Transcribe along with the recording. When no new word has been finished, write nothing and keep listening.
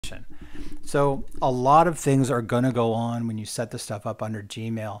authentication. So a lot of things are going to go on when you set this stuff up under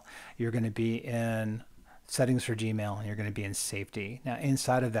Gmail. You're going to be in settings for Gmail and you're going to be in safety. Now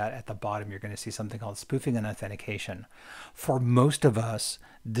inside of that at the bottom, you're going to see something called spoofing and authentication. For most of us,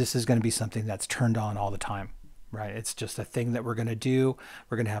 this is going to be something that's turned on all the time, right? It's just a thing that we're going to do.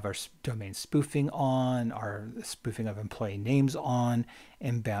 We're going to have our domain spoofing on, our spoofing of employee names on,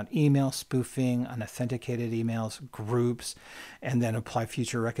 inbound email spoofing, unauthenticated emails, groups, and then apply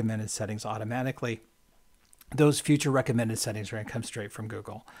future recommended settings automatically. Those future recommended settings are going to come straight from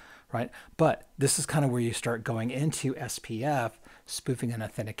Google, right? But this is kind of where you start going into SPF, spoofing and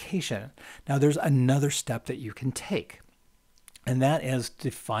authentication. Now there's another step that you can take, and that is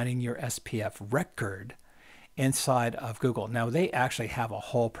defining your SPF record inside of Google. Now they actually have a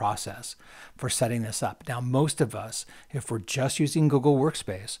whole process for setting this up. Now most of us, if we're just using Google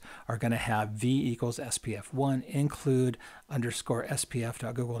Workspace, are going to have v equals SPF1 include underscore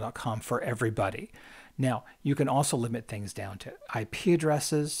spf.google.com for everybody. Now, you can also limit things down to IP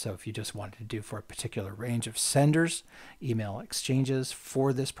addresses. So if you just wanted to do for a particular range of senders, email exchanges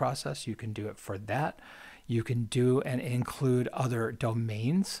for this process, you can do it for that. You can do and include other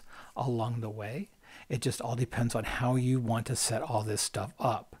domains along the way. It just all depends on how you want to set all this stuff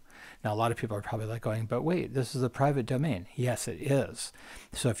up. Now, a lot of people are probably like going, but wait, this is a private domain. Yes, it is.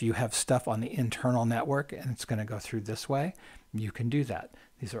 So if you have stuff on the internal network and it's going to go through this way, you can do that.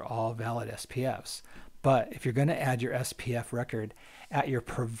 These are all valid SPFs. But if you're going to add your SPF record at your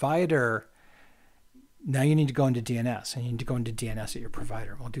provider, now you need to go into DNS, and you need to go into DNS at your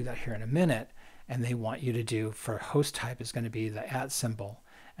provider. We'll do that here in a minute. And they want you to do, for host type, is going to be the @ symbol.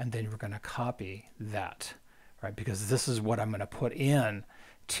 And then we're going to copy that, right? Because this is what I'm going to put in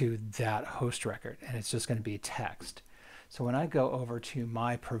to that host record. And it's just going to be text. So when I go over to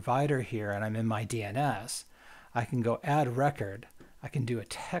my provider here and I'm in my DNS, I can go add record. I can do a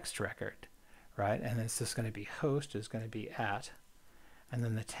text record, right? And it's just going to be host is going to be @ and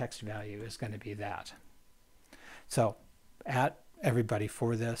then the text value is going to be that. So @ everybody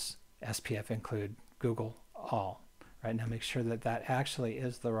for this, SPF include Google all, right? Now make sure that that actually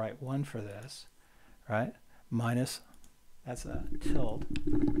is the right one for this, right? Minus, that's a tilde,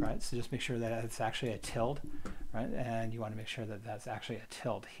 right? So just make sure that it's actually a tilde, right? And you want to make sure that that's actually a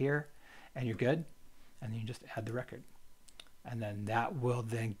tilde here, and you're good. And you just add the record. And then that will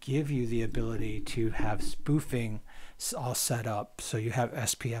then give you the ability to have spoofing all set up. So you have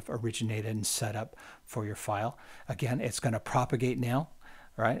SPF originated and set up for your file. Again, it's going to propagate now,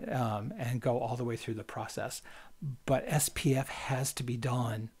 right? And go all the way through the process. But SPF has to be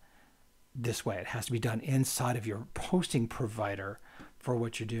done this way. It has to be done inside of your hosting provider for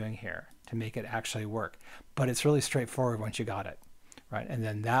what you're doing here to make it actually work. But it's really straightforward once you got it. Right, and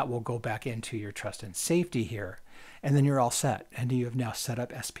then that will go back into your trust and safety here, and then you're all set. And you have now set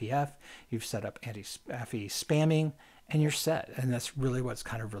up SPF, you've set up anti-FE spamming, and you're set. And that's really what's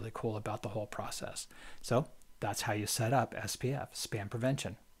kind of really cool about the whole process. So that's how you set up SPF, spam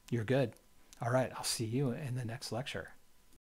prevention. You're good. All right, I'll see you in the next lecture.